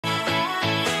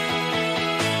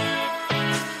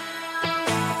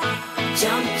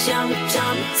jump, jump,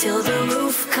 jump till the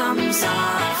roof comes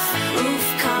off,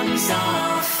 roof comes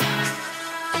off.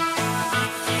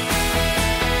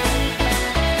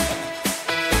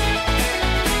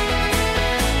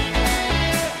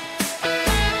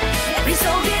 Every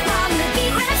soul get wild when the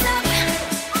beat ramps up.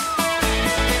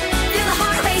 Feel the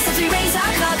heart race as we raise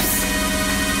our cups.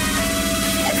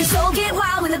 Every soul get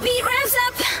wild when the beat ramps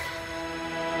up.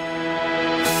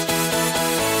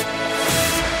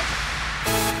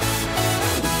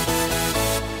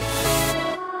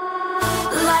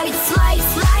 Lights,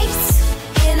 lights, lights,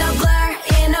 in a blur,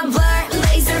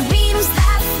 laser beams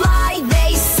that fly,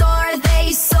 they soar,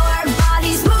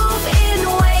 bodies move in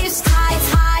waves, tides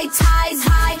high,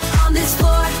 on this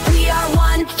floor, we are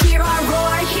one, hear our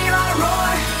roar,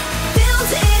 build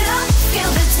it up,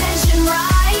 feel the tension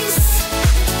rise,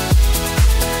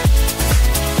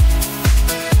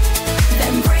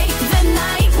 then break the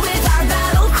night with our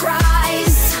battle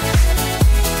cries.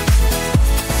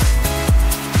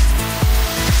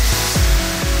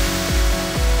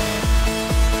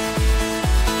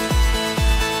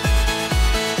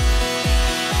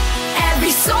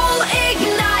 Every soul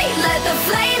ignite, let the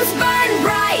flames burn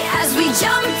bright as we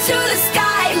jump to the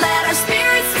sky, let our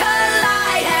spirits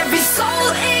collide. Every soul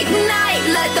ignite,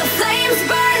 let the flames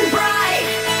burn bright.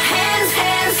 Hands,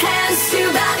 hands, hands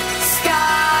to the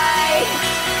sky,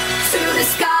 to the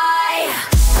sky.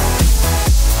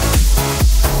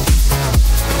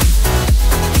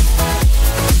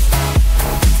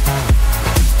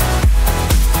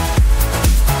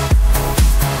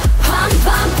 Pump,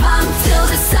 pump, pump till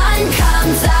the sun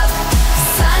comes up,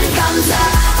 sun comes up.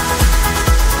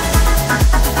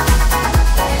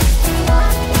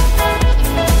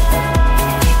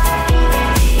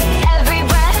 Every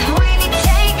breath we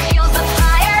take fuels the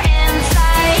fire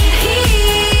inside.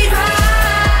 Heat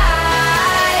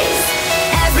rise.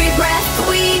 Every breath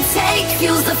we take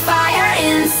fuels the fire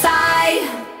inside.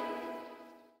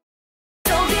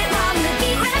 Don't get loud when the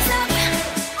beat ramps up.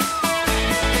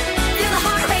 Feel the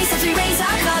heart race as we raise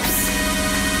our cups.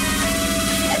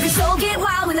 Every soul get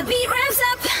wild when the beat ramps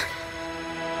up.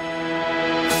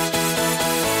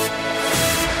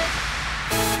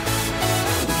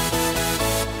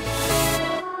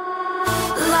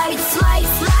 Lights,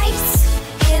 lights, lights,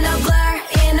 in a blur,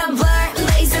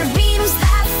 laser beams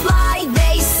that fly,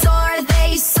 they soar,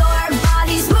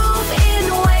 bodies move in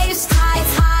waves,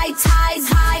 tides high,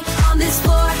 on this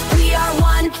floor, we are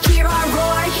one, hear our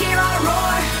roar,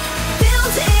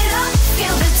 build it up,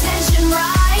 feel the tension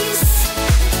rise,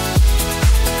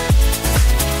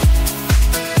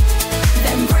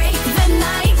 then break the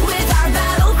night with our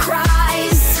battle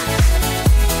cries.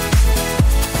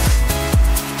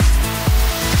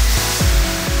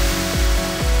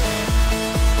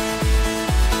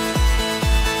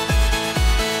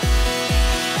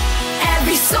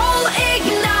 Every soul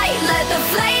ignite, let the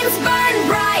flames burn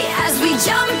bright as we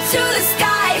jump to